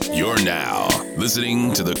You're now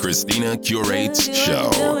listening to the ChristinaCurates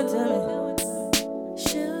Show.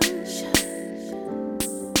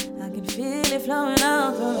 I can feel it flowing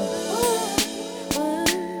out from me.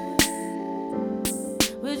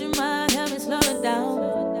 Would you mind help me slow it down?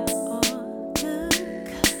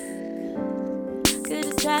 Could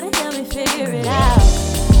you try to help me figure it out?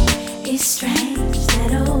 It's strange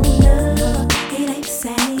that old love, it ain't the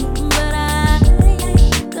same, but I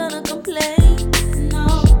ain't gonna complain.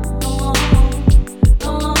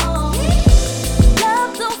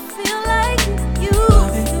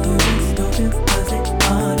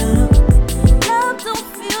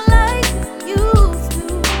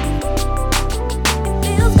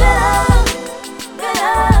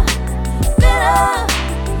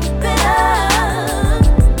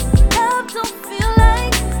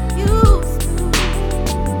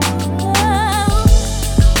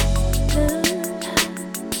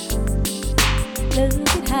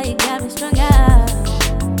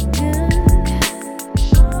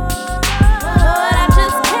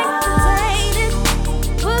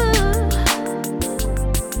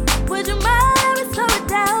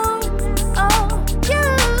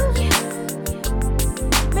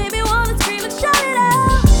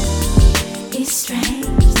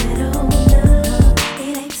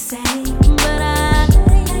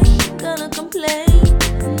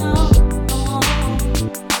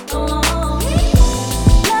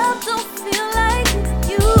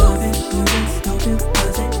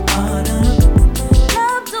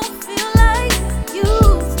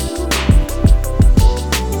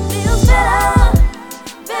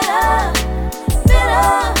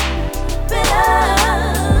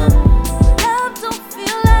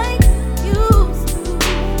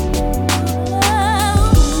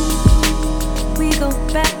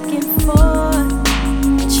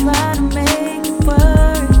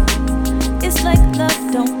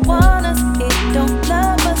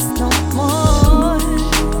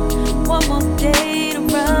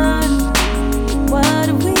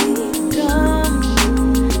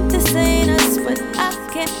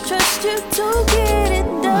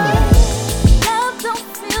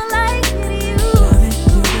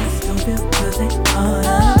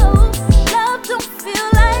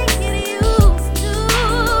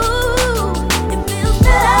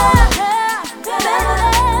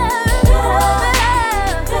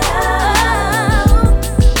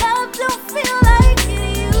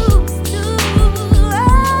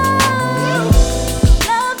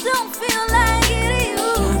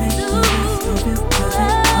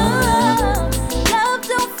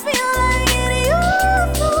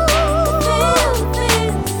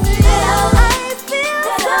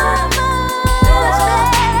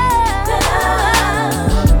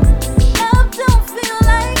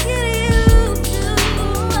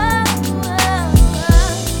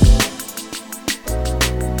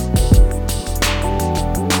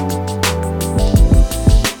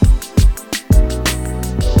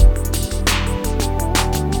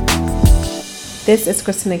 This is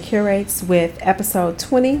ChristinaCurates with episode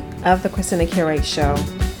 20 of the ChristinaCurates Show.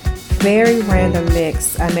 Very random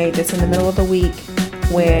mix. I made this in the middle of the week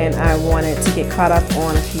when I wanted to get caught up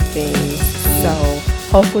on a few things. So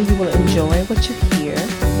hopefully you will enjoy what you hear,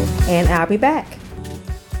 and I'll be back.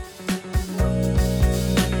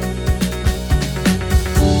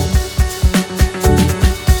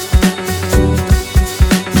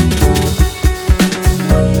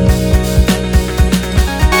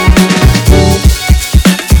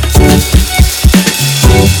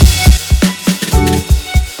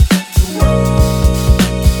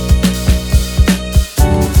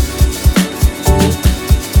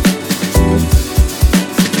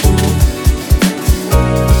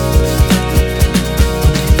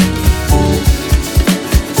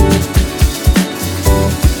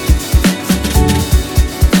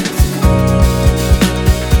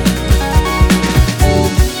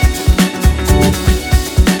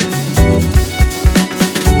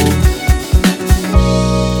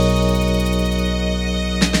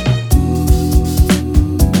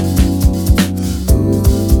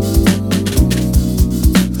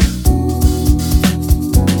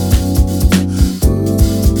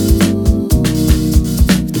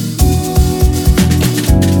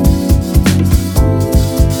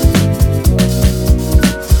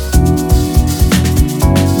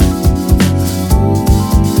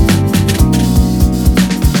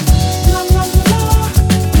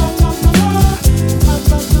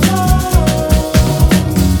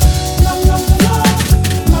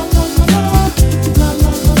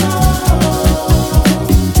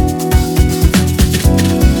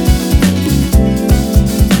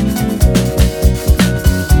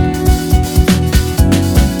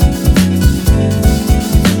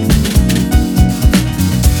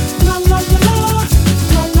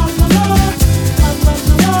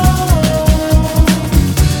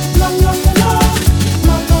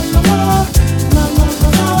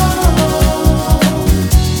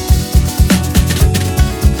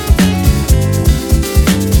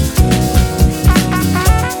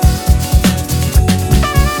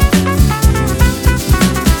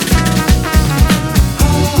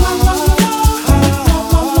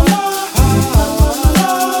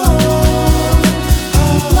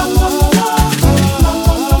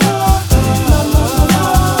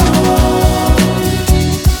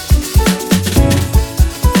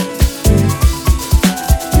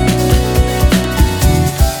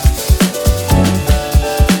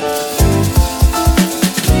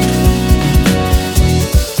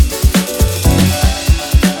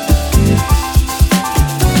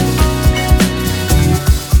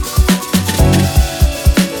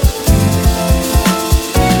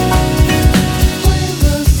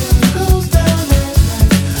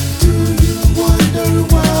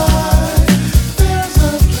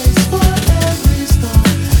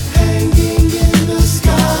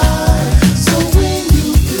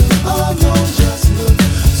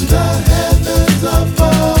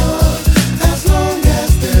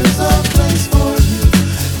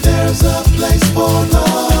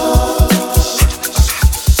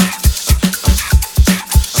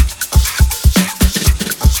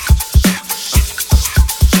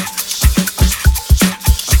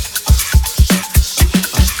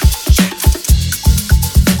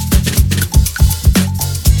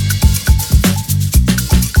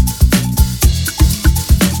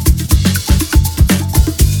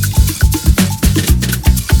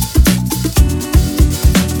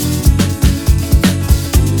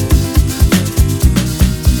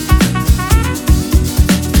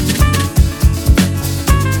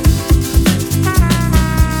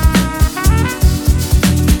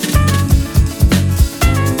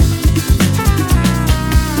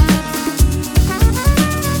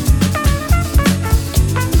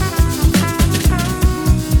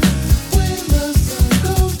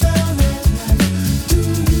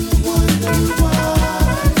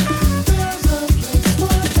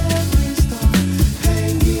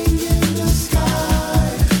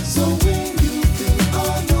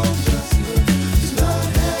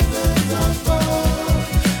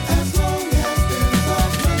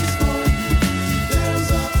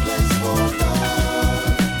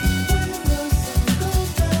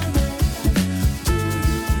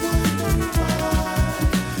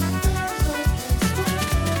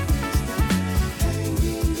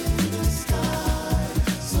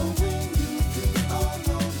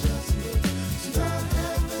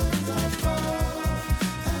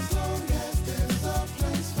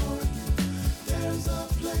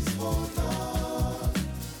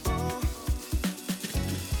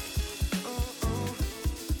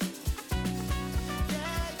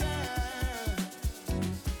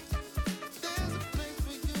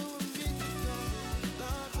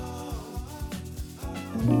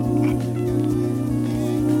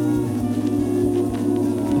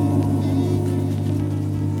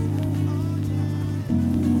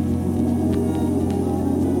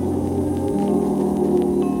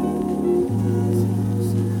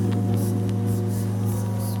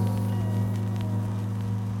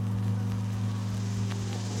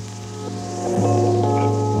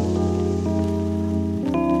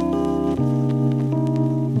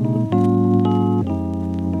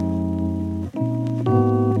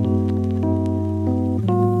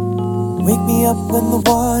 Wake me up when the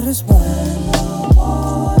water's warm.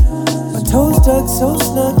 My toes dug so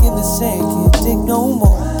snug in the sand, can't dig no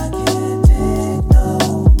more.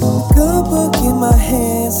 Good book in my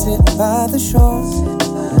hand, sitting by the shore.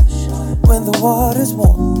 When the water's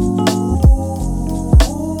warm.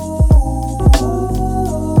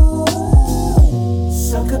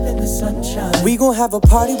 Suck up in the sunshine. We gon' have a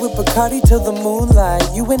party with Bacardi till the moonlight.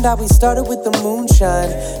 You and I, we started with the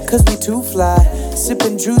moonshine, cause we too fly.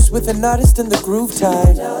 Sipping juice with an artist in the groove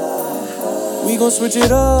tide. We gon' switch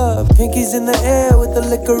it up. Pinkies in the air with the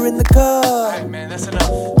liquor in the cup. Alright, man, that's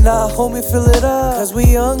enough. Nah, homie, fill it up. Cause we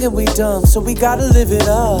young and we dumb, so we gotta live it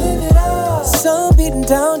up. Sun beating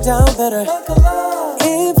down, down better.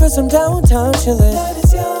 In for some downtown chillin'.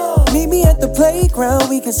 Meet me at the playground,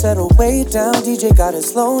 we can settle way down. DJ got it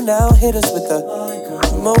slow now, hit us with the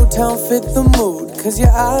Motown fit the mood. Cause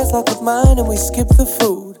your eyes lock with mine and we skip the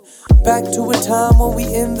food. Back to a time when we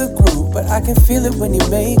in the groove, but I can feel it when you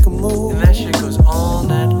make a move. And that shit goes all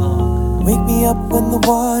night long. Wake me up when the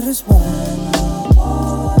water's warm.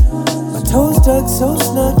 My toes dug so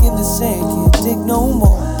snug in the sand, can't dig no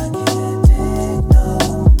more.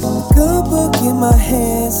 Good book in my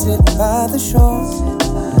hand, sitting by the shore.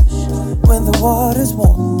 When the water's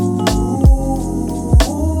warm.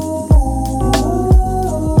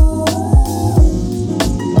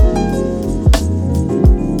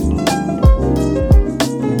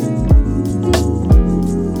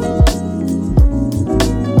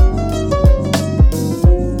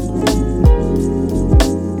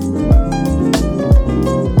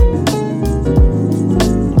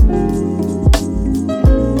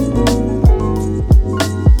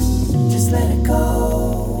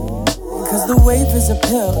 A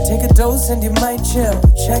pill, take a dose and you might chill.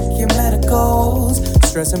 Check your medicals.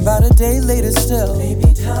 Stressing about a day later still. Maybe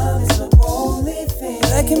time is the only thing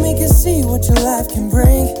that can make you see what your life can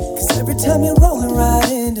bring. Cause every time you're rolling right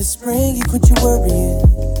into spring, you quit your worrying.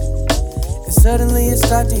 And suddenly you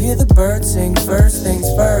start to hear the birds sing. First things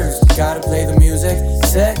first, gotta play the music.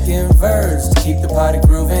 Second verse, to keep the party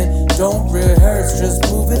grooving. Don't rehearse, just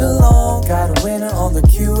move it along. Got a winner on the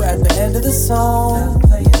cue at the end of the song.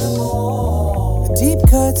 Deep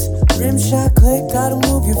cuts, rim shot click, gotta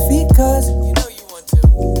move your feet cause you know you want to.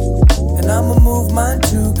 And I'ma move mine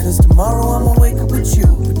too, cause tomorrow I'ma wake up with you.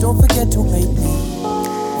 But don't forget to wake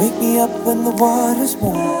me up when the water's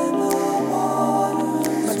warm.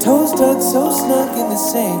 My toes dug so snug in the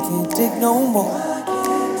sand, can't dig no more.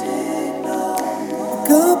 A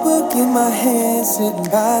good book in my hand, sitting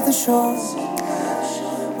by the shore.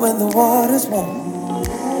 When the water's warm.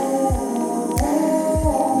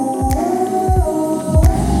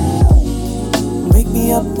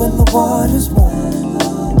 Up when the water's warm.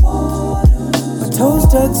 My toes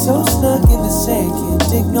dug so snug in the sand, can't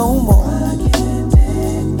dig no more.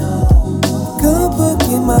 Good book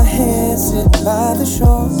in my hand, sitting by the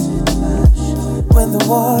shore. When the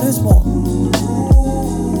water's warm.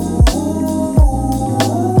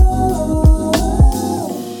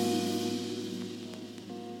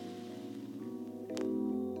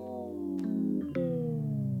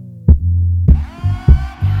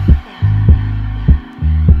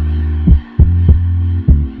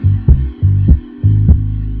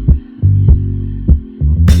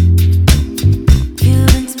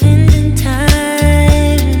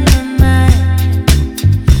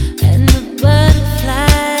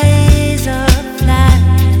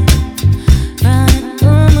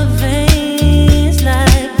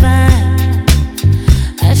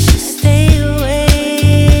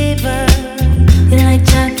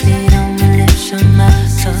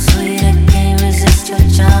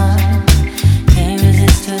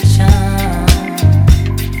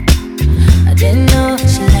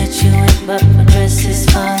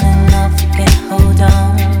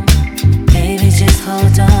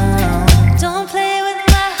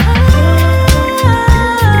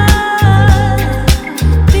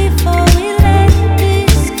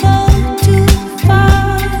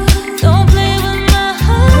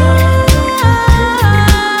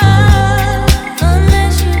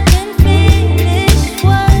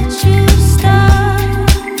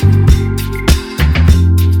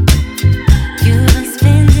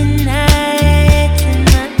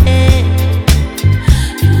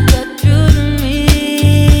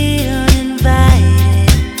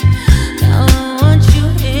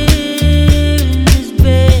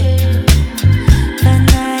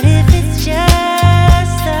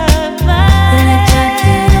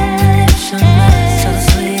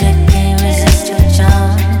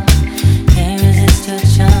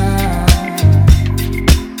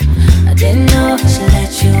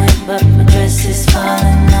 just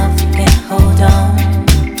falling off, can't hold on.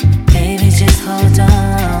 Baby, just hold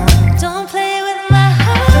on. Don't play with my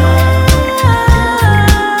heart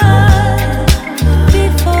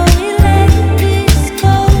before we let this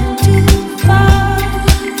go too far.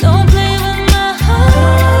 Don't play with my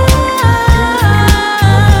heart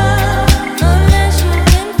unless you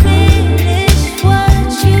can finish what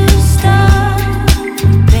you start.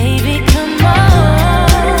 Baby, come on,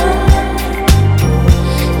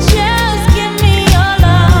 just give me your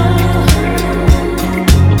love.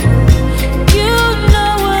 You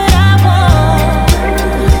know what I want.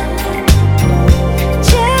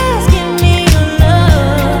 Just give me your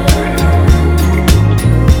love.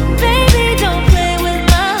 Baby, don't play with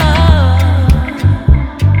my heart.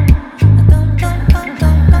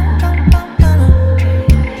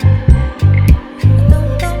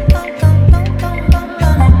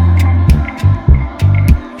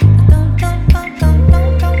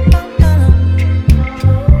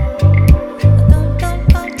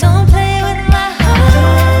 Don't play with my heart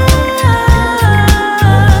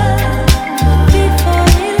before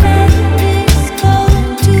we let this go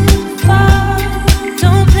too far.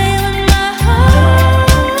 Don't play with my heart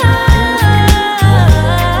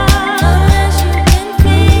unless you can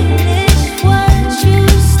finish what you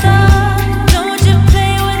start. Don't you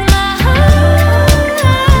play with my heart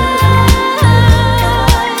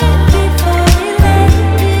before we let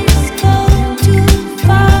this go too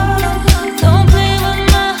far. Don't play with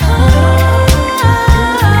my heart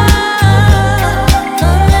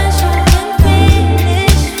unless you can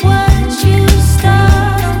finish what you start.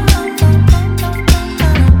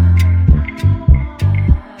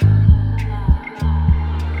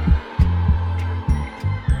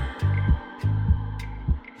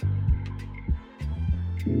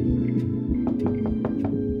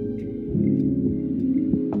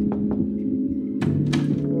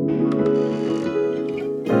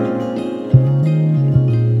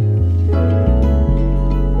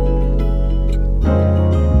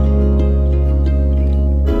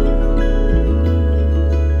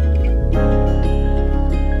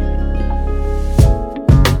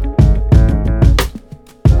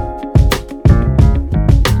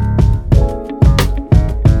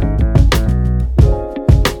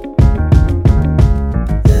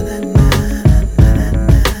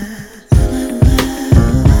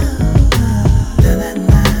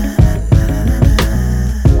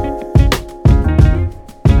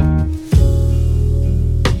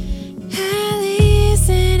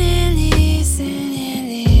 Listen and listen and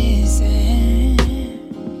listen.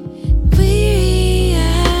 Weary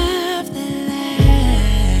of the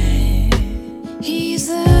light. He's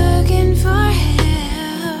looking for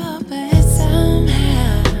help, but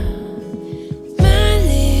somehow my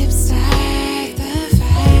lips start the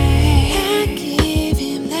fight. I give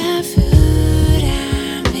him the food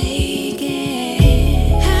I'm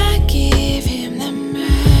making. I give him the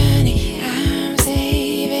money I'm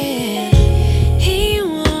saving. He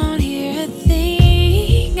won't hear a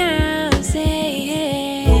thing I'm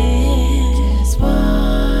saying. Just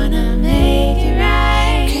wanna make it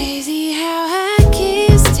right. Crazy how a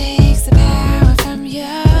kiss takes the power from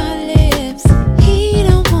your lips. He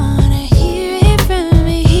don't wanna hear it from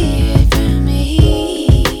me, hear it from me.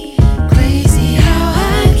 Crazy how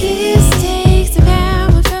a kiss takes the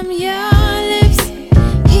power from your lips.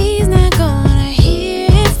 He's not gonna hear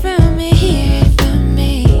it from me, hear it from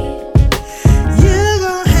me. You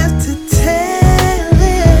gon' have to tell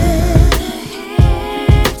it.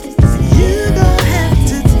 You gon' have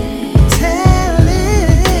to tell it.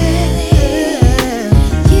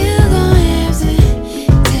 You gon' have to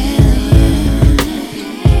tell him.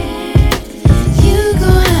 You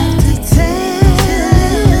gon' have to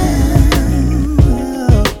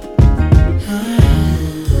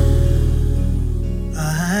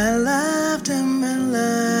I loved him and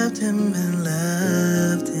loved him and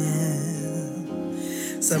loved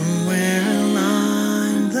him. Somewhere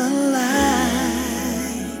along the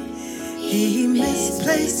line, he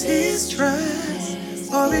misplaced his trust,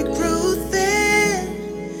 or it grew thin,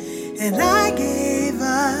 and I gave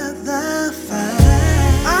up the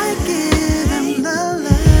fight. I give him the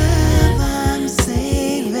love I'm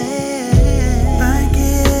saving. I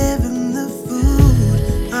give him the food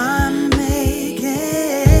I'm making.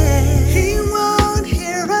 He won't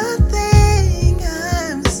hear a thing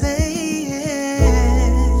I'm saying.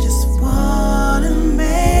 Just wanna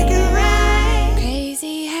make it right.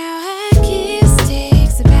 Crazy how a kiss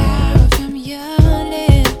takes the power from your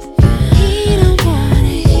lips. He don't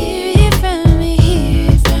wanna hear it from me,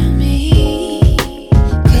 hear it from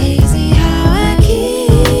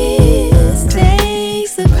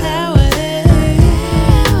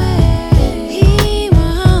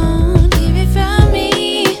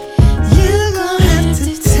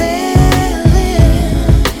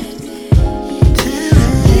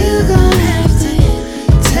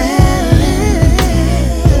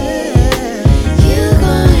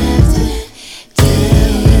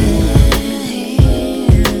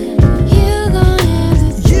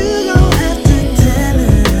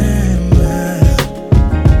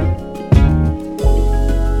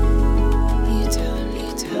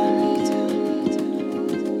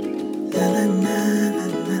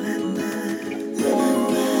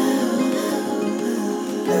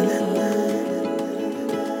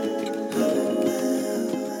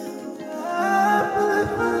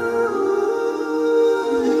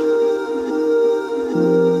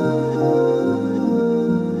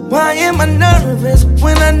am I nervous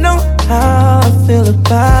when I know how I feel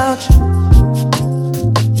about you?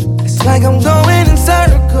 It's like I'm going in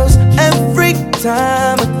circles every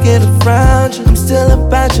time I get around you. I'm still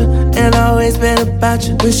about you and always been about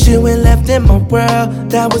you. Wish you had left in my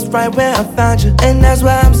world, that was right where I found you. And that's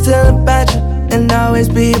why I'm still about you and always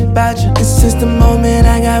be about you. It's just the moment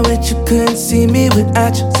I got with you, couldn't see me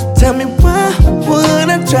without you. So tell me why would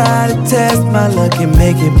I try to test my luck and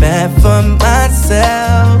make it bad for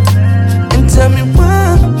myself? And tell me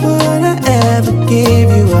why would I ever give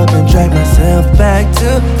you up and drag myself back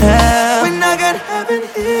to hell when I got heaven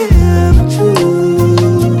here with you?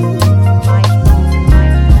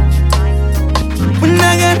 When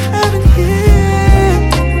I got heaven here,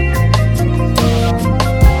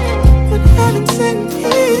 when heaven's in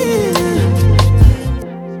here.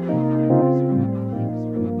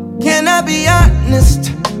 Can I be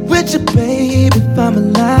honest with you, babe, if I'm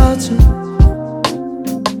allowed to?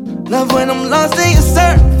 Love when I'm lost in your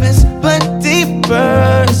surface, but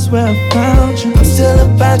deeper is where I found you. I'm still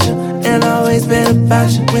about you and always been about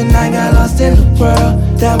you. When I got lost in the world,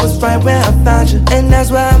 that was right where I found you. And that's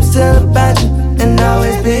why I'm still about you and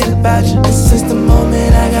always been about you. It's just the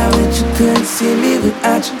moment I got with you, couldn't see me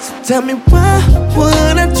without you. So tell me why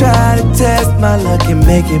would I try to test my luck and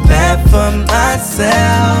make it bad for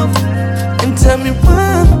myself? And tell me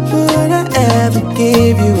why would I ever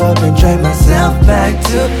give you up and drag myself back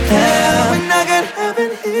to hell when I got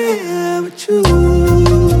heaven here with you?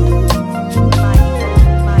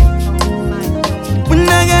 When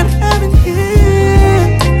I got heaven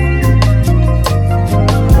here,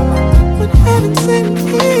 when heaven's in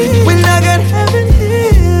here, when I got heaven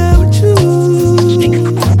here with you.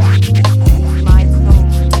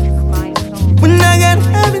 When I got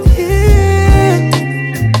heaven here,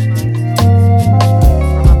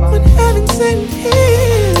 when heaven's in here.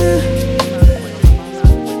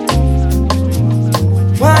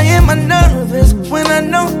 Why am I nervous when I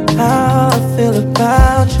know how I feel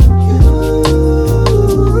about you?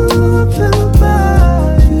 I feel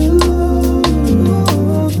about you.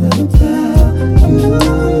 I feel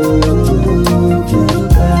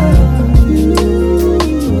about you.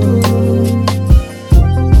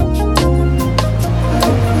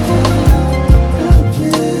 I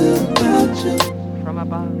feel about you. From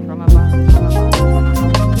above, from above, from above.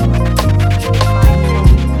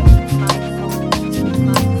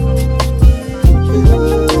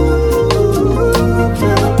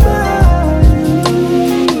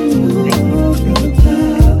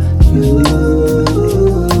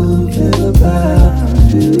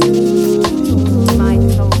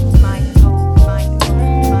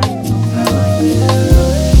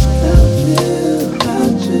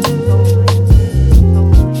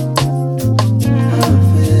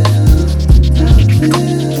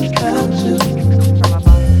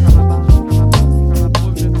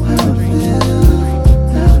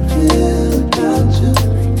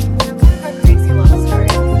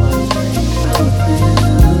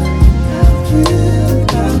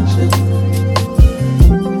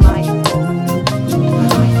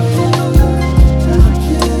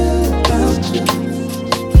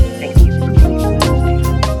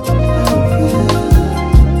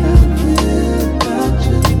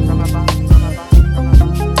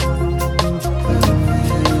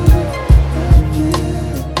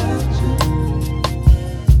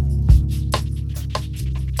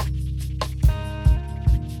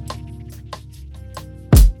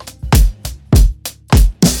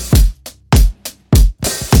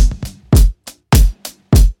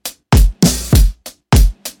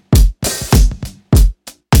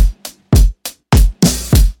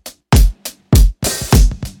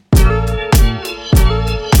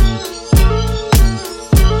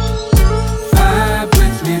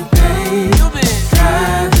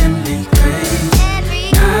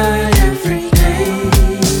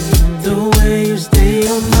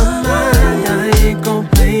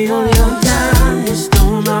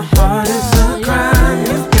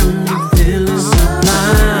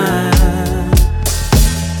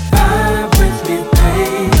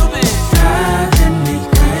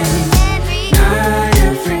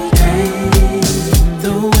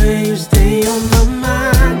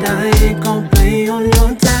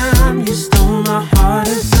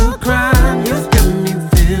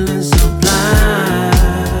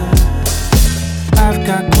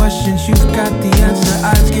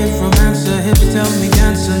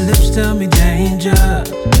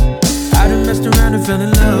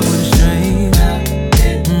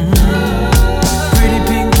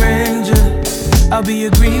 I'll be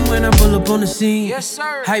a green when I pull up on the scene. Yes,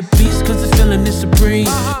 sir. Hype beast, cause the feeling is supreme.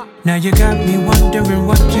 Now you got me wondering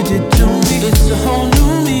what you did to me. It's a whole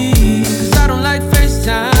new me. don't like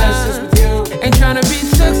FaceTime. Ain't tryna be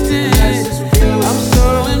texting. I'm so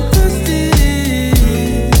invested.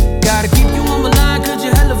 Gotta keep you on my line, cause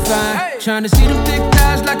you're hella fine. Tryna see them thick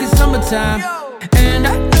thighs like it's summertime. And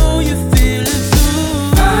I know you feel it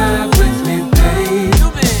too. Vibe with me, babe.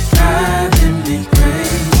 Driving me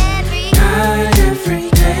crazy. Night, every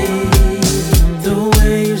day. The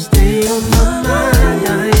way you stay on my mind, I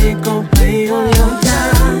ain't gon' play on your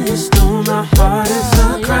time. You stole my heart, it's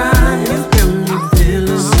a crime. You got me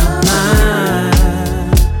feeling sublime.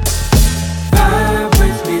 Vibe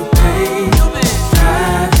with me, babe.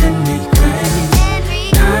 Driving me crazy.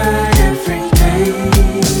 Night, every day.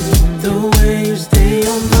 The way you stay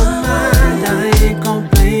on my mind, I ain't gon'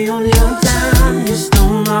 play on your time. You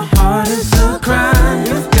stole my heart, it's a crime.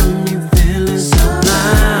 You got me feeling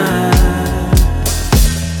sublime.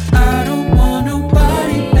 I don't want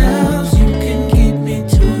nobody else. You can keep me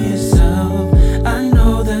to yourself. I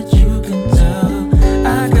know that you can tell.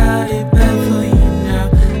 I got it bad for you now.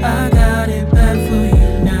 I got it bad for you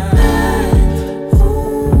now.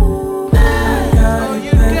 Ooh, I got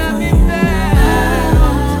it bad for you now.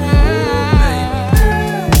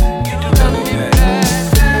 You got me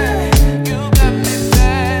bad, you got me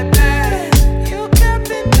bad, you got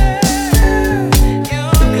me bad, you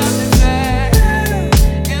got me bad,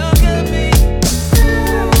 you got me,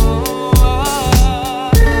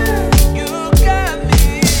 you got me.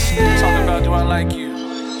 Talking about, do I like you?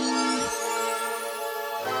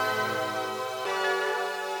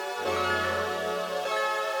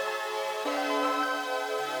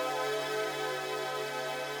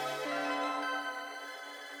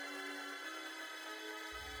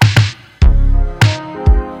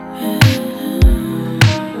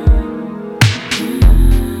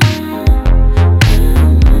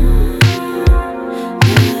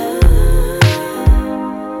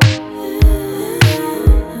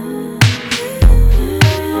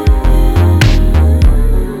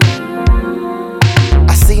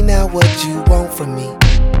 I see now what you want from me.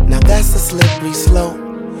 Now that's a slippery slope.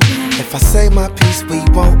 If I say my piece, we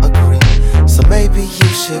won't agree. So maybe you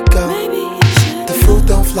should go. The fruit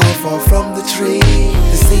don't fly far from the tree.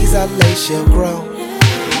 The seeds I lay shall grow.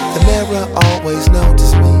 The mirror always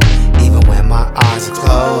notice me, even when my eyes are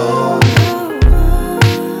closed.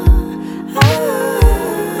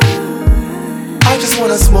 I just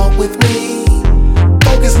wanna smoke with me.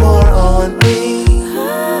 Focus more on me.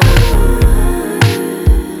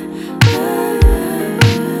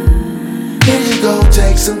 Here you go,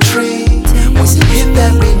 take some trees. When you hit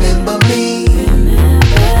that, remember me.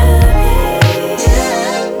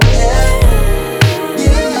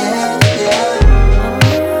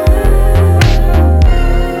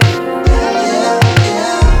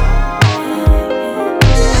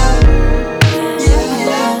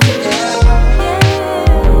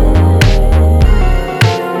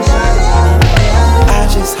 I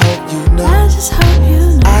just hope you know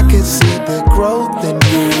I can see the growth in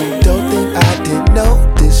you. Don't think I didn't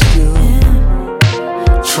notice you.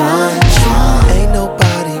 Trying, ain't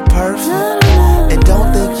nobody perfect. And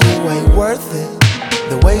don't think you ain't worth it.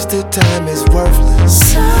 The wasted time is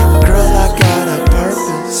worthless. Girl, I got a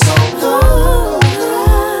purpose.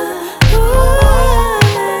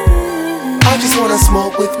 I just wanna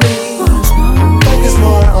smoke with me. Focus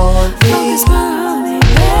more on me.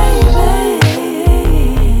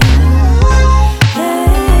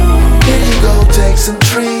 Here you go, take some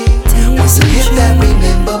trees. Once you hit that,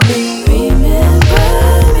 remember me.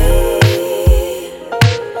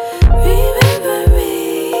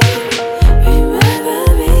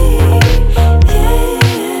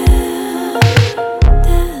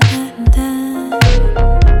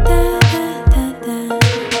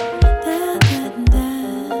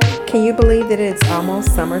 Can you believe that it's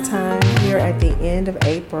almost summertime here at the end of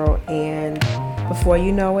April, and before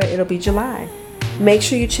you know it, it'll be July? Make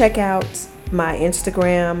sure you check out my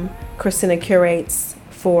Instagram, ChristinaCurates,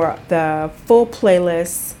 for the full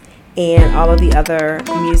playlist and all of the other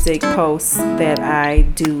music posts that I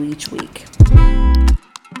do each week.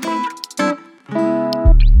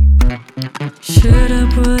 Shoulda,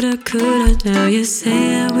 woulda, coulda, now you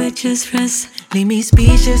say I would just rest. Leave me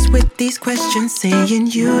speechless with these questions, saying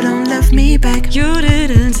you don't love me back. You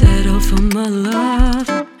didn't settle for my love.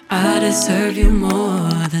 I deserve you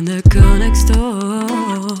more than the girl next door.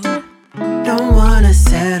 Don't wanna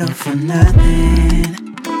settle for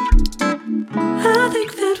nothing. I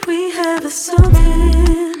think that we have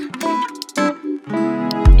something.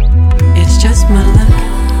 It's just my luck.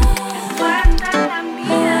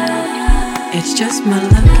 It's just my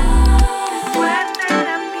luck.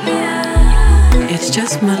 It's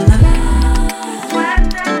just my luck.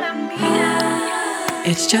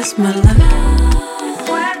 It's just my luck.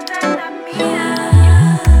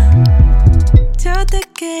 Yo te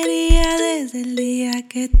quería desde el día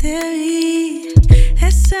que te vi.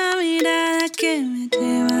 Esa mirada que me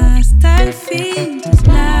lleva hasta el fin. Tus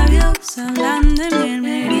labios hablan de miel,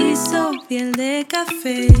 me erizo, piel de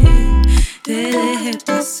café. Te dejé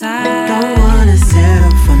pasar. Don't wanna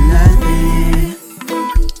settle for nothing.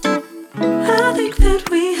 I think that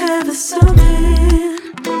we have something.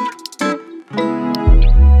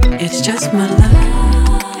 It's just my luck.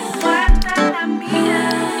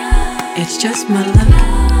 It's just my luck.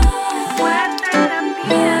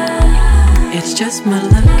 It's just my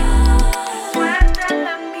luck.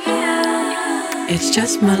 It's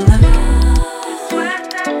just my luck.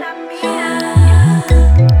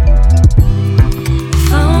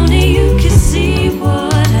 If only you could see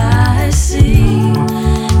what I see.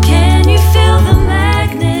 Can you feel the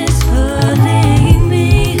magnets pulling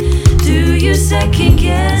me? Do you second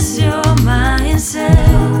guess your mindset?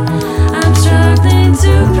 I'm struggling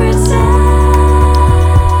to pretend.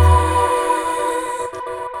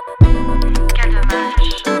 Quel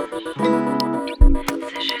dommage.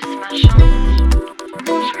 C'est juste ma chance.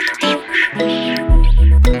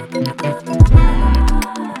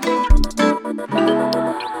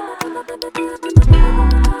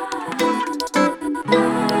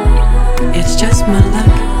 It's just my luck.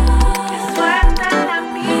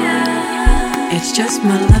 It's just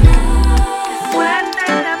my luck.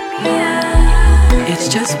 It's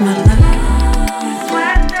just my luck.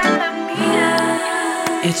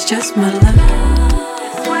 It's just my luck.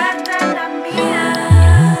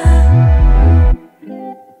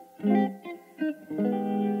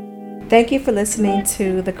 Thank you for listening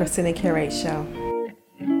to the ChristinaCurates Show.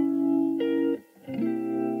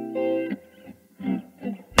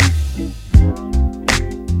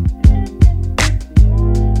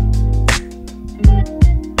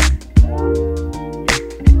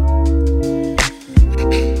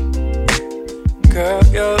 Girl,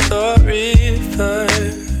 you're the river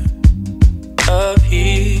of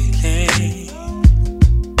healing.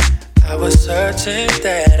 I was certain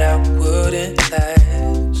that I wouldn't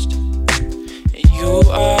last. You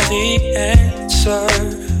are the answer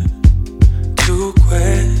to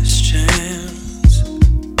questions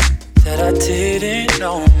that I didn't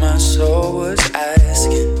know my soul was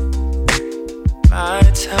asking. My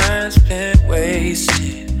time's been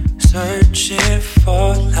wasted searching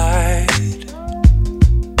for light.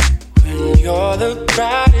 You're the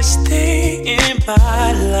brightest thing in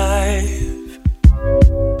my life.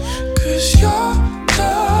 'Cause you're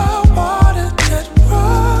the water that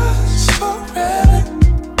runs forever.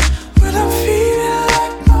 When I'm feeling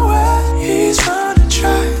like my well is running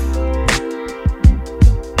dry.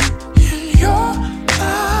 And you're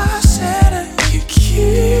my center, you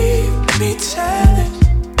keep me tethered.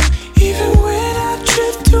 Even when I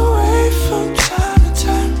drift away from time to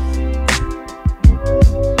time.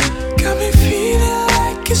 Got me feeling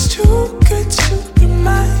like it's too good to be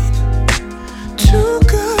mine. Too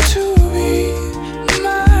good to be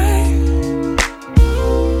mine.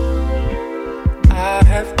 I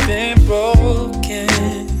have been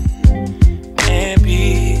broken and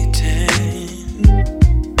beaten.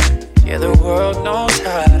 Yeah, the world knows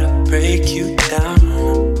how to break you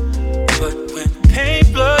down. But when pain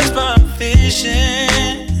blurs my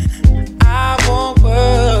vision, I won't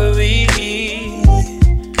worry.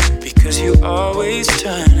 Cause you always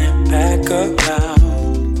turn it back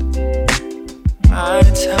around. My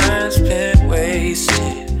time's been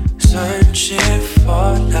wasted searching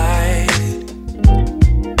for light.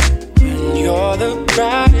 When you're the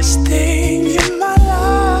brightest thing in my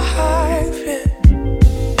life, yeah.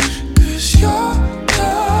 'Cause you're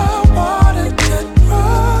the water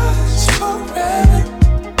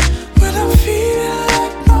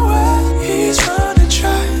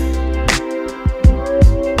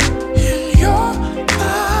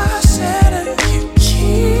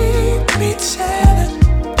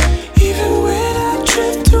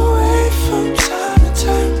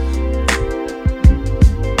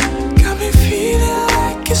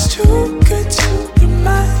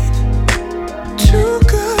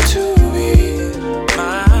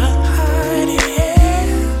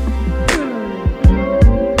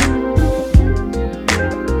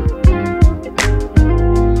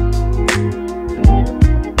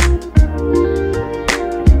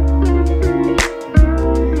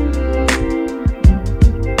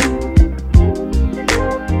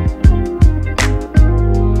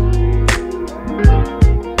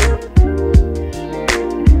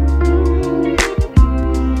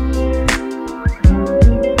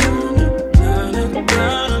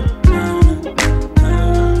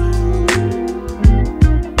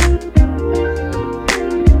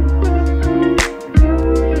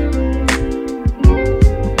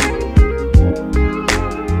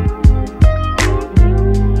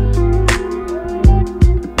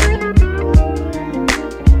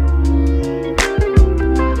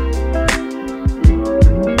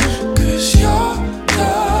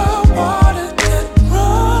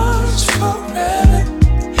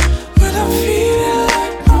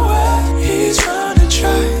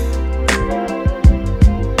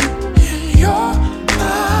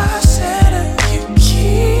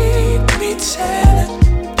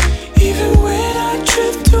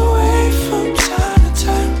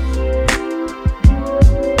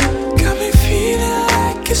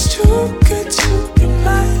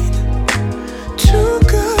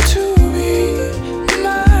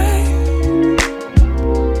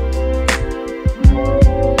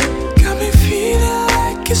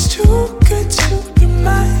it's too good to be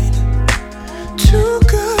mine. Too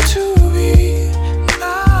good to be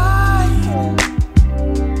mine.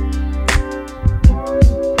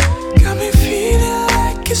 Got me feeling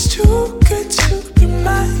like it's too good to be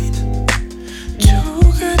mine. Too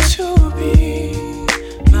good to be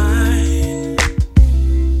mine.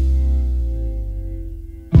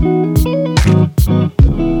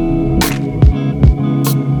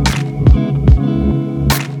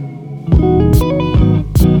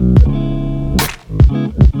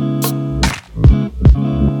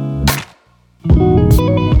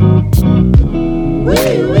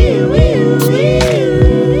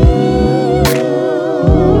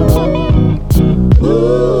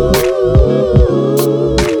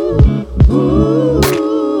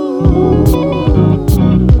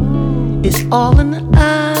 It's all in the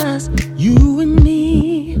eyes, you and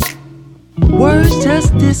me. Words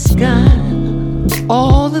just describe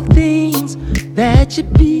all the things that you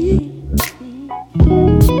be.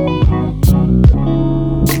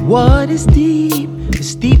 What is deep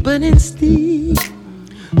is deeper than steep.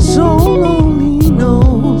 So lonely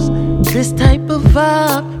knows this type of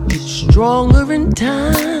vibe gets stronger in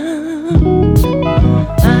time.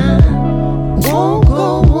 I won't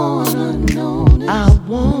go on unnoticed. I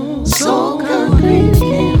won't. So concrete,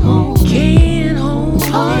 can't hold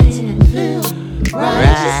hearts and feel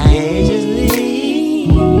righteously.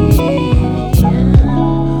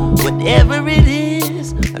 Whatever it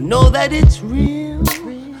is, I know that it's real.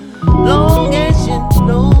 Long as you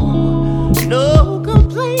know, no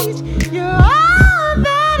complaints, you're all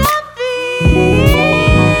that I feel.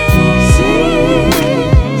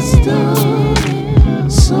 Sister,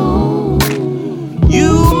 soul,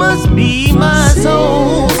 you must be my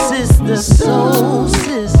soul sister, soul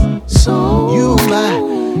sister, soul.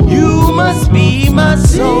 You must be my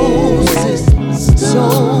soul sister,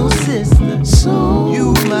 soul sister, soul.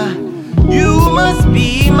 You must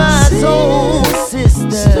be my soul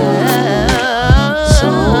sister.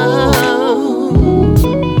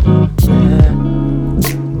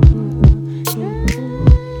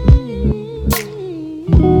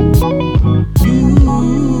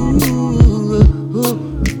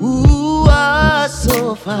 You are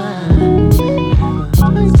so fine.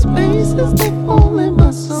 Like spaces that fall in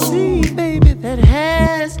my soul. See, baby, that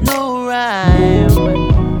has no rhyme.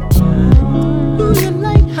 Do you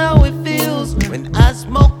like how it feels when I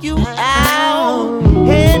smoke you out?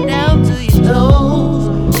 Head down to your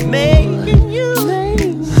toes, making you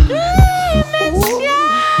scream and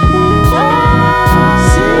shout.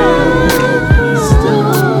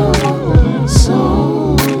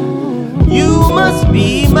 Soul, you must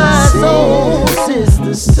be my soul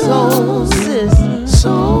sister, soul sister,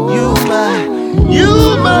 soul. You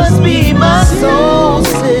must be my soul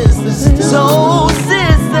sister, soul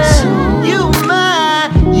sister. You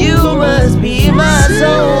must be my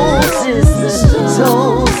soul sister,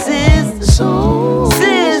 soul sister, soul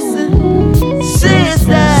sister,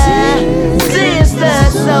 sister, sister,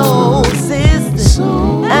 soul sister.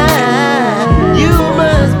 You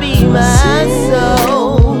must be my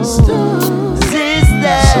soul sister,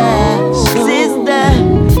 sister,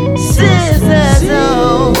 sister,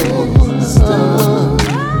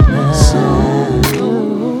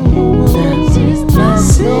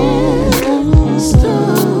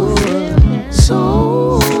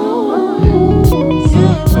 soul.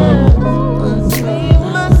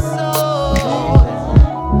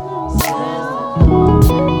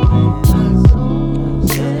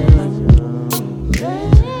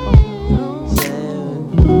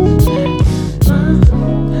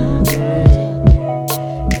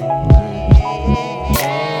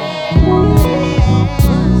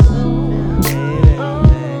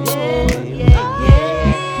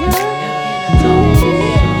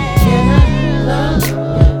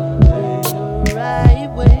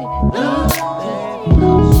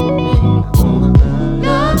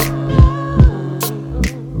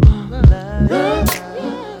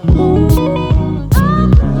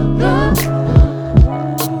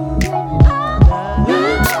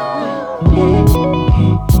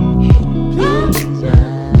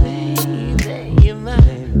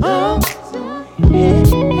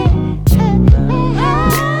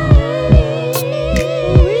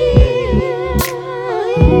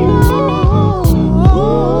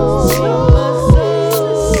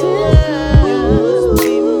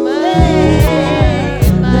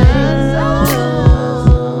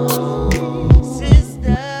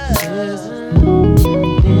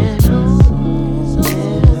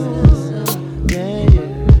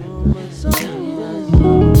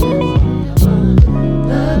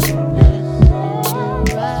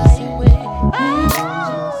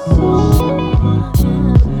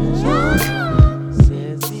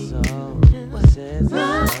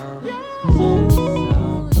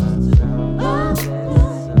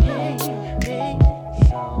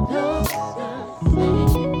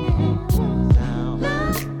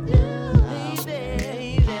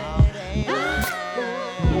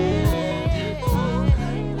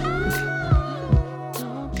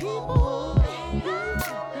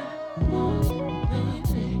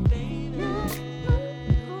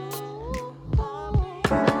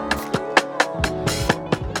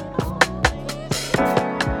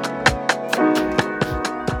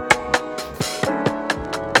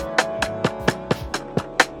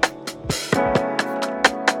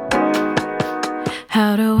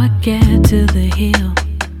 get to the heel.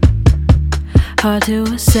 Hard to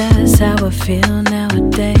assess how I feel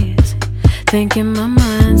nowadays. Think in my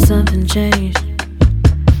mind something changed.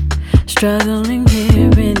 Struggling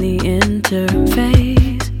here in the interim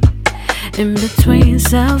phase, in between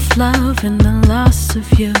self-love and the loss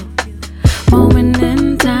of you. Moment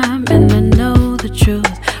in time and I know the truth.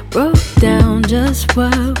 Wrote down just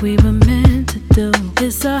what we were meant to do.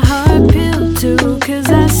 It's a hard pill too,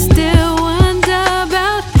 'cause I still wonder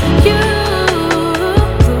about you.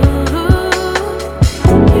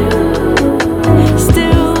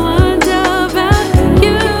 Still wonder about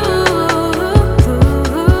you.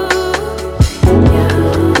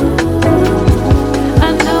 I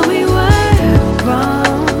know we were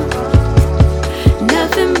wrong,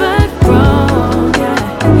 nothing but wrong,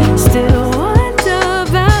 yeah. Still wonder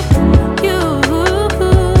about you.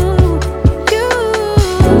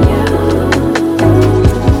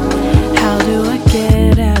 How do I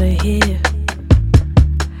get out of here?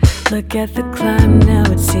 Look at the climb now,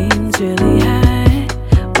 it seems really high.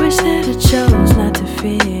 Wish that I chose not to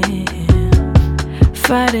fear.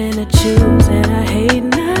 Fighting to choose and I hate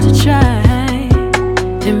not to try.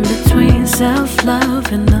 In between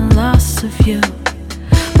self-love and the loss of you.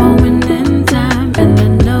 Moment in time and I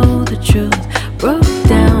know the truth. Wrote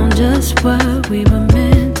down just what we were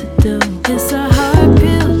meant to do. It's a hard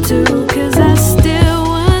pill too, 'cause I still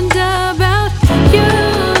wonder about you.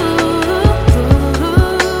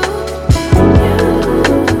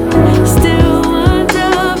 Still wonder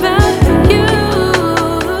about you.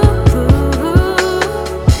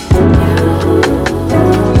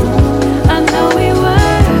 I know we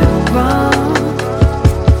were wrong,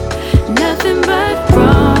 nothing but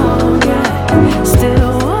wrong, yeah.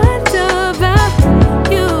 Still wonder about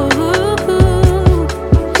you.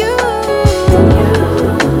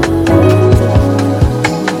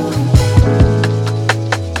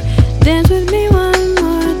 Dance with me one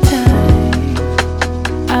more time,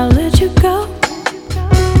 I'll let you go.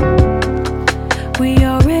 We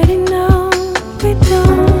already know we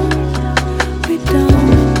don't.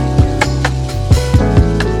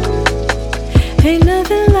 Ain't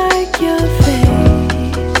nothing like your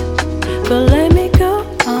face, but let me go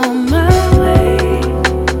on my way.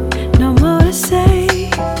 No more to say,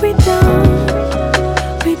 we don't.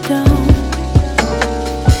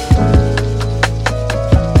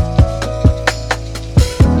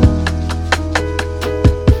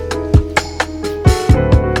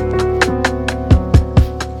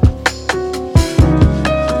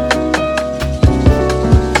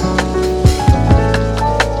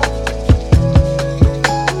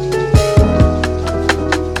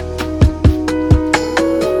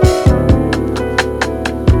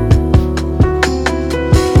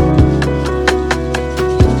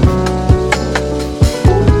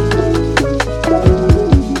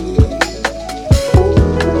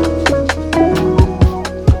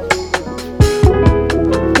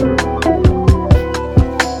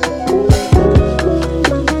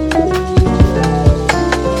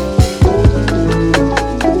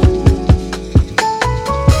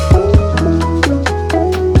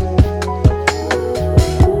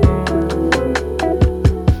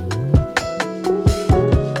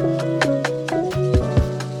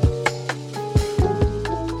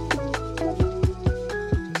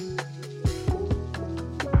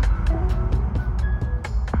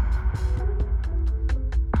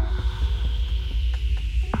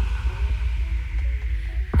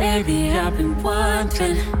 Baby, I've been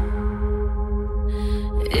wondering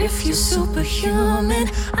if you're superhuman.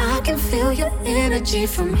 I can feel your energy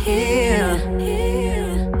from here.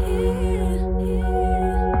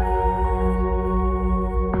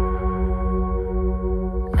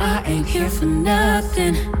 I ain't here for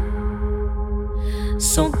nothing,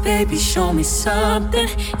 so baby, show me something.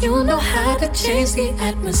 You know how to change the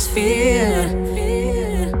atmosphere.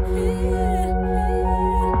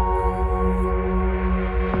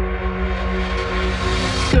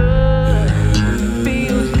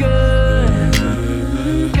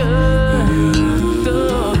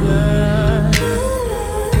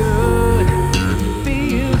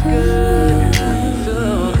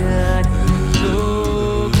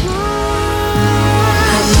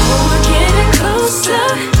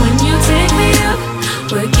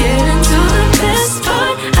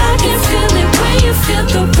 Feel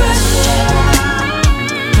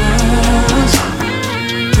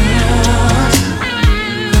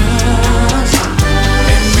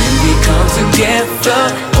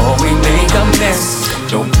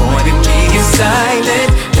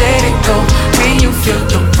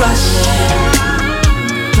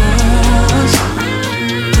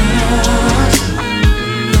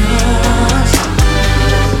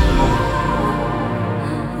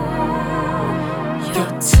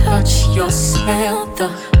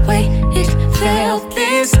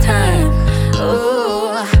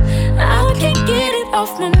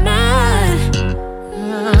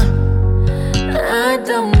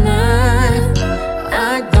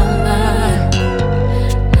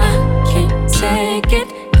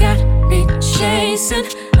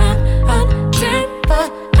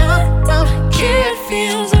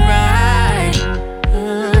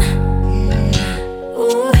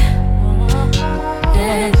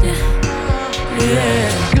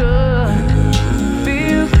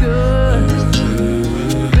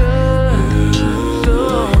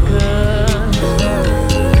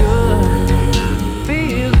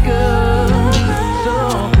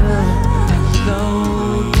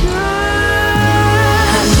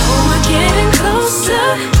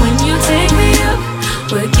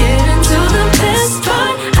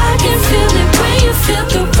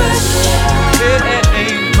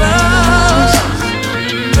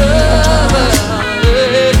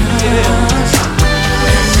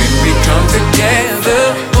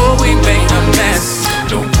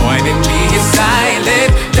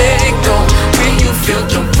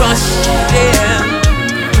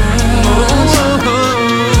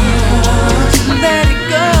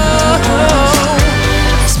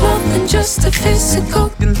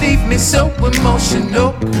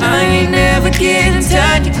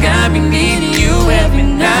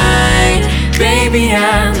Baby,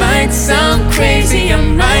 I might sound crazy, I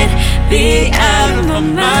might be out of my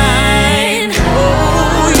mind.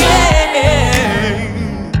 Oh yeah.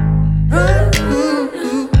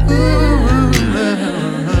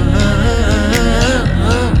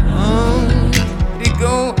 Let it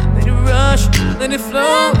go, let it rush, let it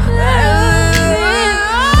flow.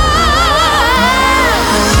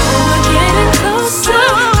 We're getting closer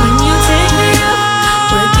when you take me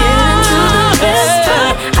up. We're getting to the best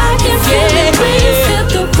part. I can feel it when you feel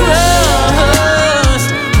the rush.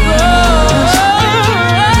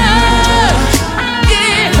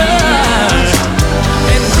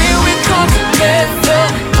 And when we come together,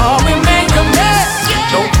 all we make a mess.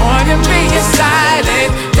 No point in being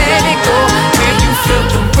silent. Let it go when you feel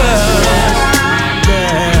the rush.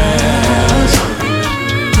 Rush,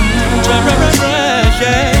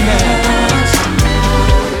 yeah.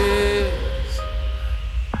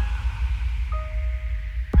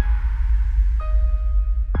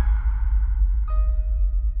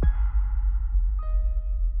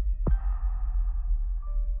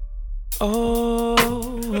 Oh,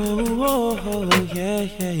 oh, oh, yeah,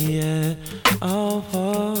 yeah, yeah. Oh,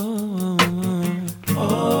 oh, oh,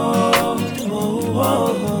 oh, oh,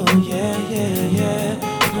 oh, yeah, yeah, yeah.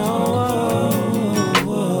 Oh, oh,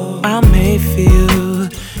 oh. I may feel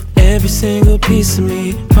every single piece of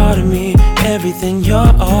me, part of me, everything,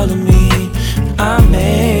 you're all of me. I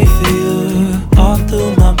may feel all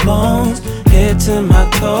through my bones, head to my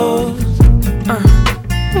toes.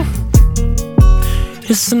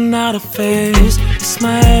 It's not a phase, it's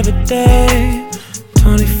my everyday.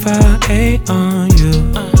 25/8 on you.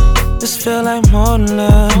 This feel like more than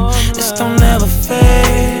love. This don't ever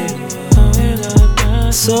fade.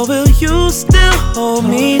 So will you still hold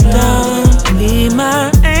me down? Be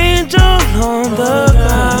my angel on the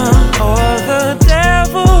ground, or the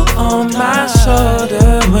devil on my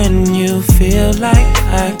shoulder when you feel like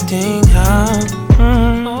acting out.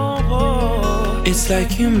 It's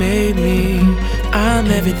like you made me. I'm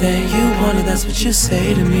everything you wanted, that's what you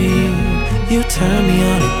say to me. You turn me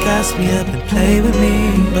on and gas me up and play with me.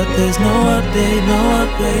 But there's no update, no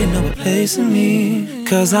upgrade, no replacing me.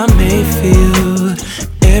 Cause I may feel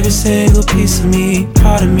every single piece of me,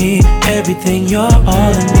 part of me, everything, you're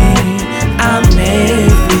all of me. I may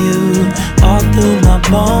feel all through my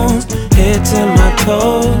bones, head to my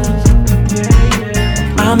toes.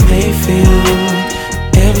 I may feel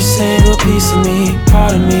every single piece of me,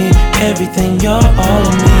 part of me, everything, you're all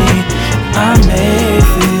of me. I may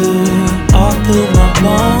feel all through my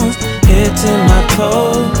bones, head to my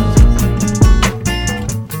toes.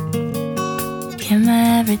 You're my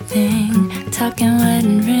everything, talking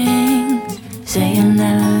wedding rings. Say you'll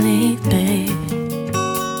never leave, babe.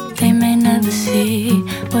 They may never see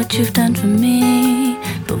what you've done for me,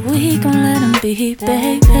 but we gon' let them be,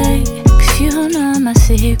 baby. You know my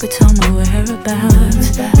secrets, all my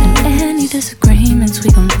whereabouts. And any disagreements, we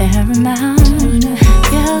gon' air them out.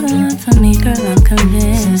 You're the one for me, girl, I'm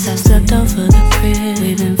convinced. Since I slept over the crib,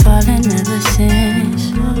 we've been falling ever since.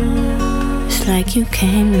 It's like you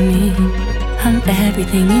came to me. I'm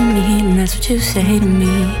everything you need, and that's what you say to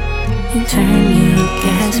me. You turn me up,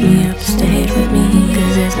 gas me up, stayed with me.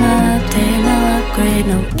 Cause there's no update, no upgrade,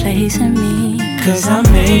 no replacing me. Cause I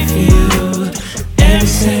may feel every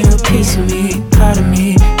single piece of me, part of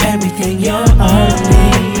me, everything, you're all of me.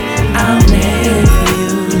 I may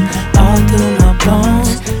feel all through my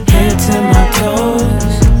bones, head to my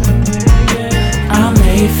toes. I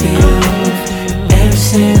may feel every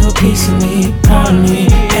single piece of me, part of me,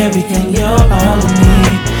 everything, you're all of me.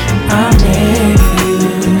 I may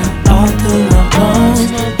feel all through my bones,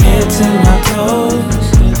 head to my toes.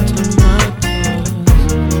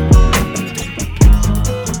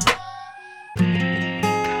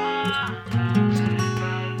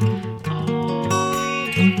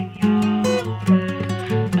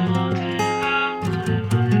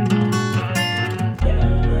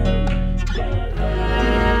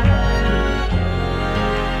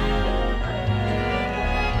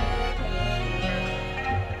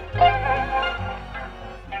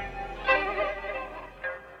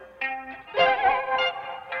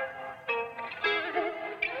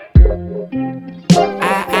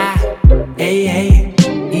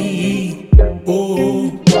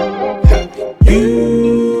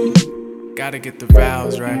 Gotta get the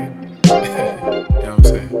vowels right. You know what I'm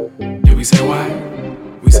saying? Did we say why?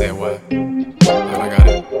 We said what? I got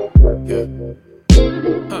it. Yeah.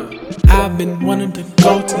 I've been wanting to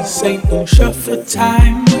go to St. Lucia for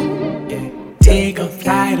time. Yeah. Take a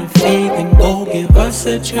flight of faith and go give us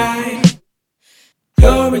a try.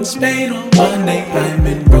 You're in Spain on Monday, I'm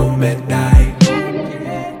in Rome at night.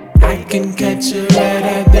 I can catch a red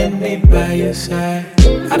eye, then be by your side.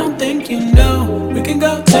 I don't think you know, we can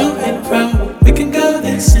go to and fro. We can go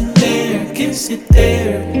this and there, kiss it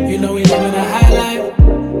there. You know we living a high life,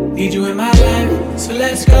 need you in my life. So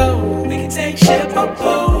let's go, we can take shit up,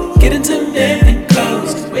 oh. Get intimate and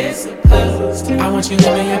close, 'cause we're supposed. I want you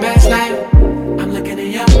living your best life. I'm looking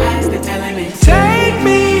in your eyes, they're telling me, take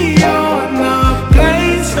me on a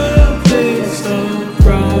place of bliss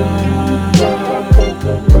abroad.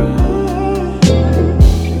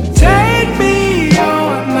 Take me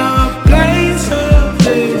on a place of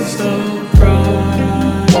bliss abroad.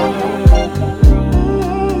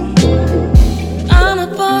 I'm a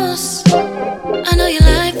boss, I know you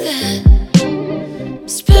like that.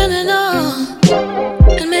 Spend it all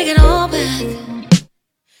and make it all back.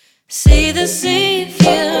 See the sea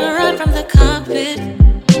view right from the cockpit.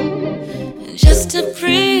 Just a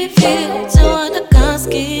preview to what the gods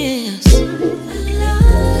gives.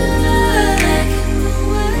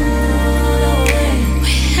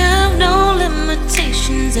 We have no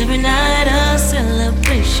limitations, every night a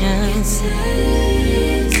celebration.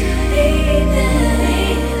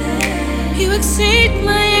 You exceed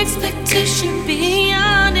my expectation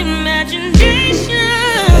beyond imagination.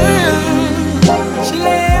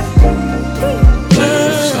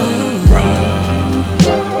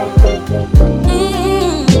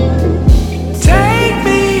 Take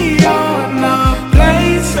me on a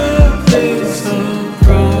place of bliss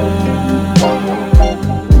abroad.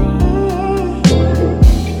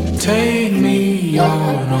 Take me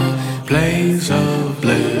on a place of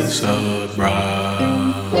bliss abroad.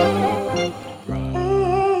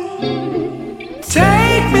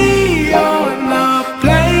 Take me on a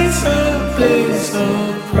place of bliss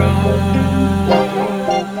abroad.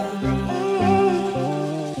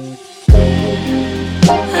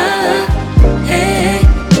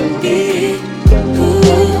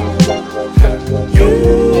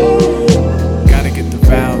 Gotta get the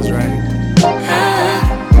vowels right.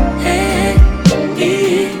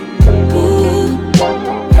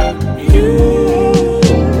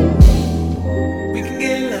 We can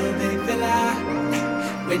get a little big villa,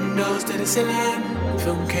 windows to the ceiling,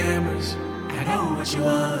 film cameras. I know what you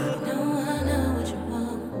want. I know what you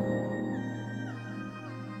want.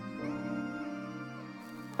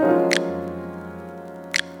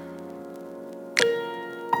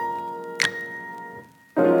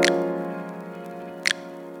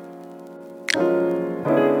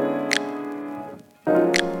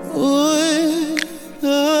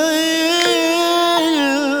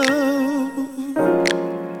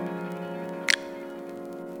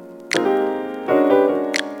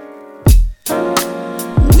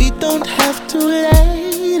 We don't have to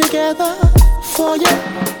lay together for you.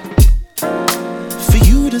 For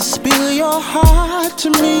you to spill your heart to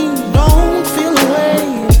me, don't feel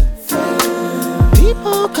away.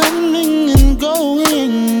 People coming and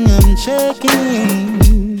going, I'm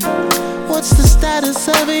checking. What's the status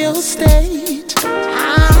of your state?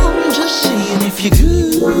 I'm just seeing if you're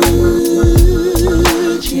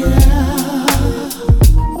good, yeah.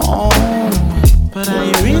 Oh, but are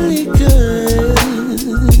you really good?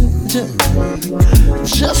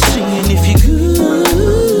 Just seeing if you're good.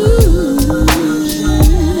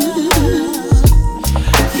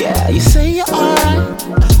 Yeah, you say you're alright,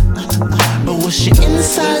 but what's your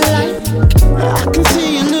inside like? I can see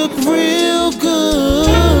you look real good.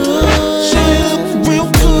 You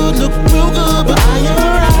look real good, but are you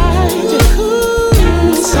alright?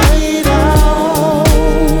 Inside out.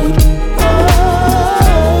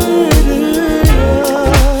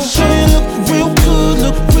 So you look real good,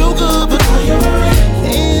 but are you alright?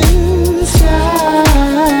 Inside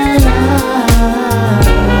out.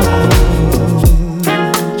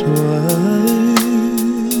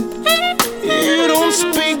 You don't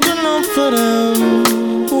speak enough of them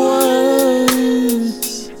words.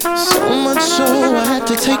 So much so I had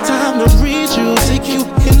to take time to read you. Take you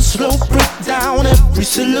in slow, break down every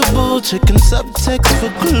syllable, checking subtext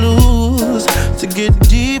for clues to get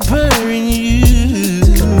deeper in you.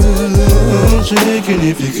 Checking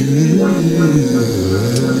if you could,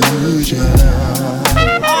 yeah.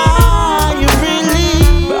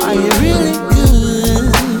 Are you really good?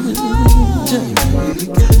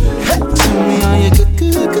 Tell me, are you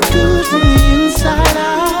good from the inside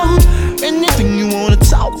out? Anything you wanna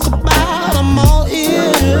talk about, I'm all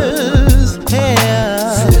ears.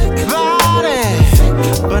 Yeah, body,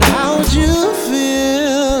 but how'd you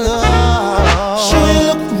feel? Sure you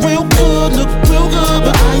look real good,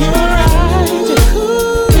 but are you alright?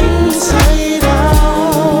 Inside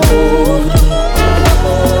out.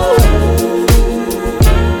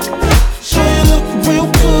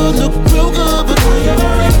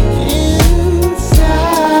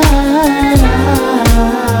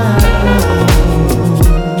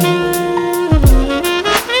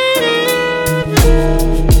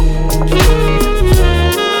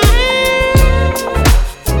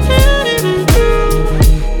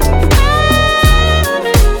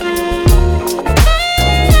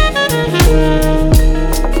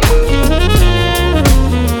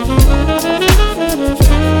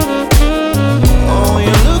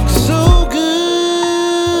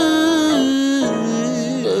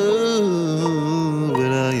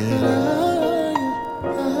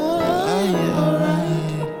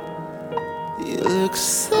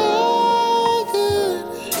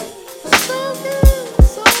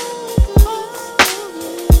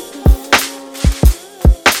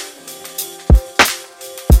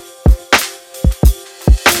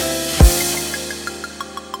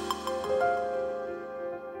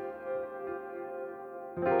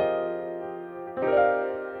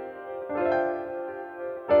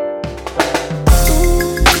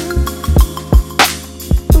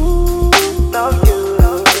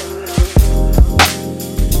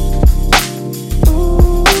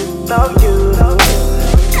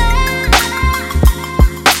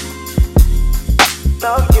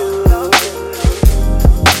 love you, love you,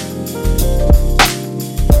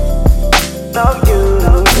 love you,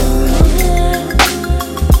 love you.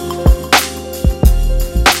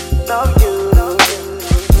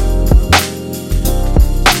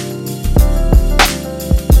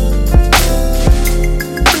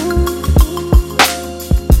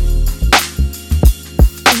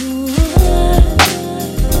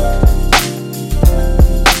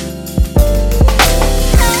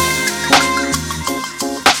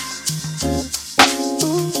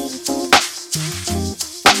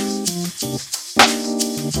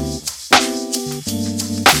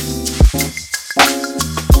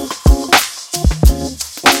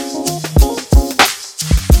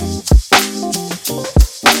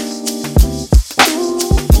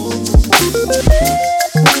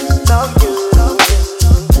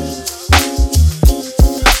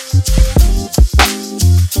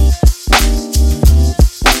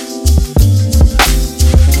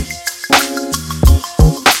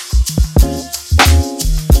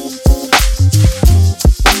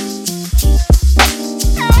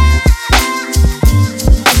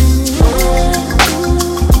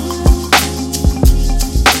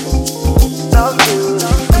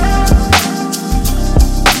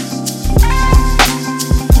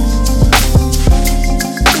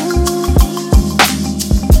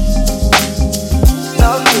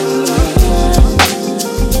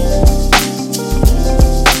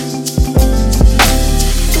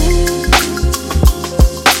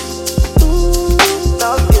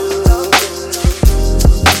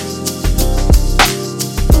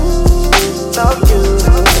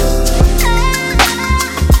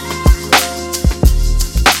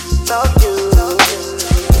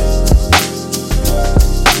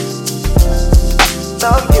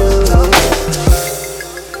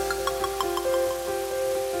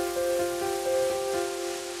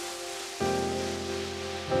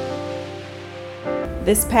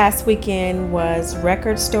 This past weekend was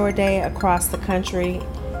Record Store Day across the country,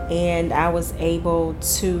 and I was able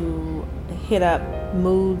to hit up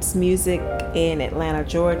Moods Music in Atlanta,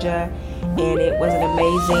 Georgia, and it was an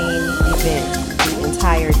amazing event the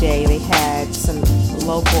entire day. They had some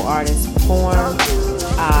local artists perform,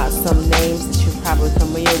 some names that you're probably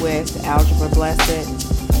familiar with: Algebra Blessed,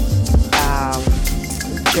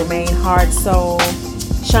 Jermaine Hard Soul,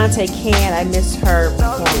 Shantae Can. I missed her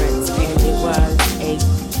performance, and it was a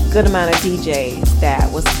good amount of DJs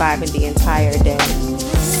that was vibing the entire day.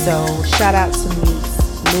 So shout out to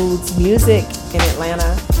Moods Music in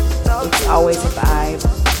Atlanta. It's always a vibe.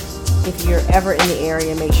 If you're ever in the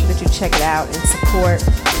area, make sure that you check it out and support.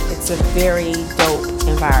 It's a very dope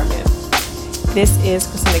environment. This is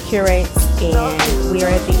ChristinaCurates, and we are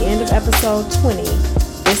at the end of episode 20.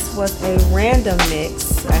 This was a random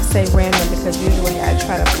mix. I say random because usually I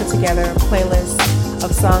try to put together a playlist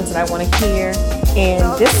of songs that I want to hear. And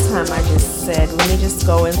this time I just said, let me just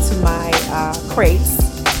go into my crates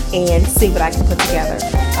and see what I can put together.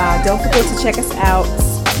 Don't forget to check us out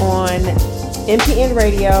on MPN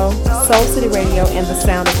Radio, Soul City Radio, and The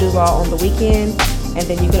Sound of Duval on the weekend. And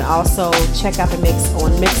then you can also check out the mix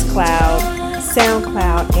on Mixcloud,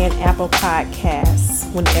 SoundCloud, and Apple Podcasts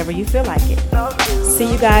whenever you feel like it.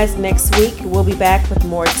 See you guys next week. We'll be back with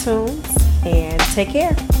more tunes, and take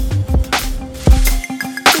care.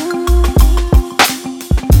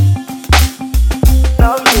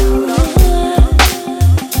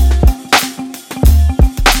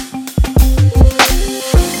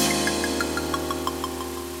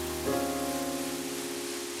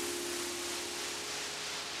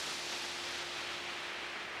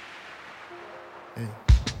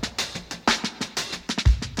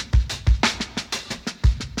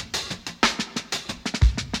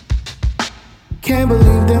 Can't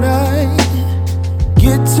believe that I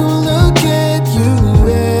get to look at you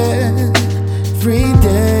every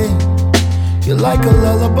day. You're like a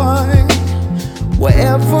lullaby, where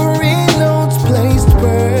every note's placed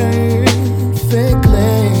perfectly.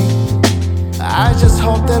 I just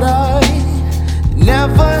hope that I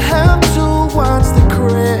never have to watch the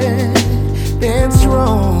credits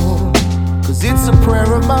roll, 'cause it's a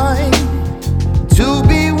prayer of mine to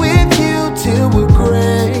be with you till we're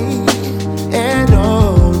gray and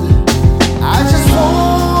old. I just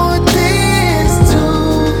want this to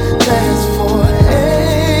last forever,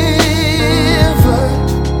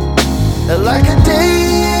 like a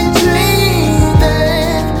daydream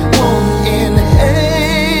that won't end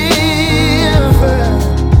ever.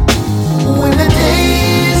 When the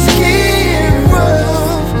days get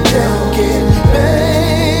rough, they'll get better.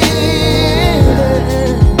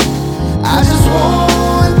 I just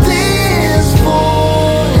want this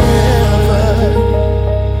forever.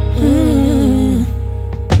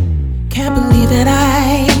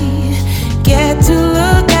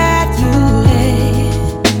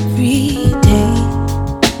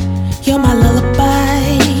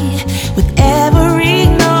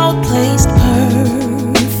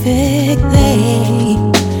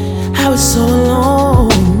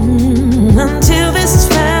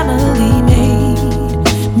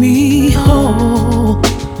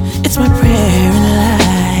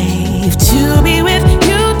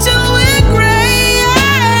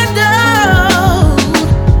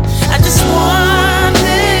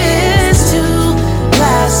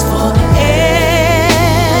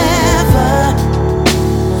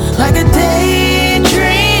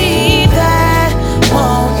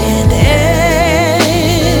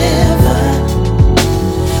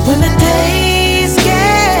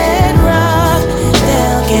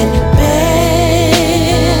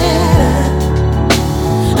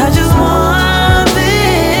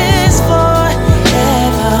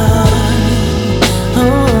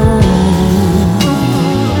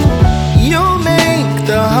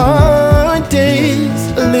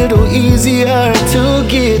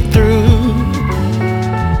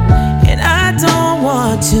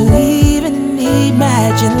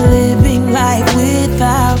 imagine living life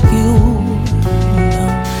without you.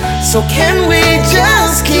 So can we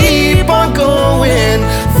just keep on going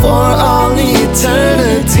for all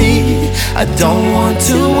eternity? I don't want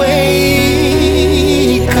to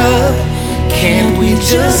wake up. Can we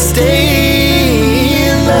just stay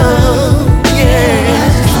in love? Yeah.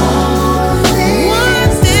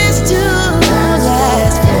 Want this to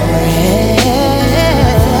last forever.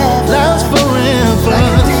 Last forever.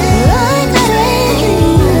 Like a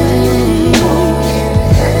daydream.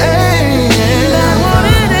 Hey, I want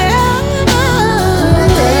it ever.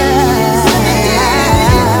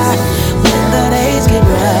 When the days get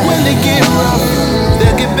rough. when they get rough,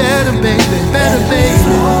 they'll get better, baby. Better,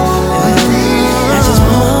 baby. I just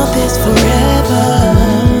want this forever.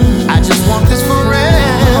 I just want this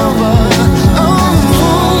forever. Oh,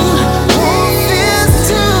 want this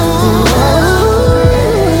too.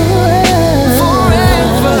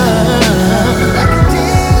 Forever.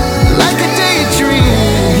 Like a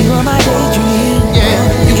daydream. You are my daydream. Yeah,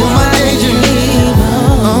 you are my daydream.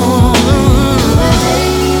 Oh,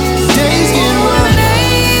 days get rough.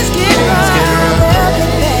 Days get rough.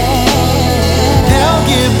 They'll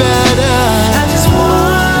get better. I just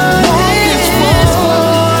want this forever.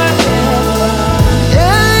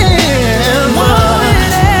 Yeah, Want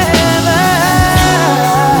it ever.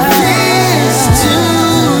 this too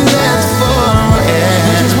lasts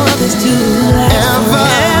forever. Just want this to last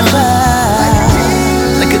forever.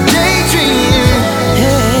 Like a daydream.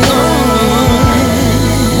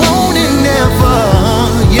 Won't it never?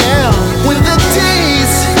 Yeah. When the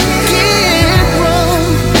days get rough,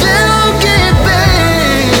 they'll get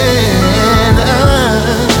better.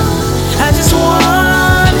 I just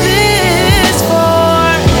want this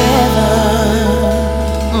forever.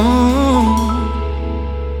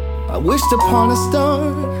 I wished upon a star.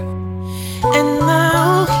 And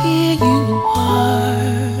I'll hear you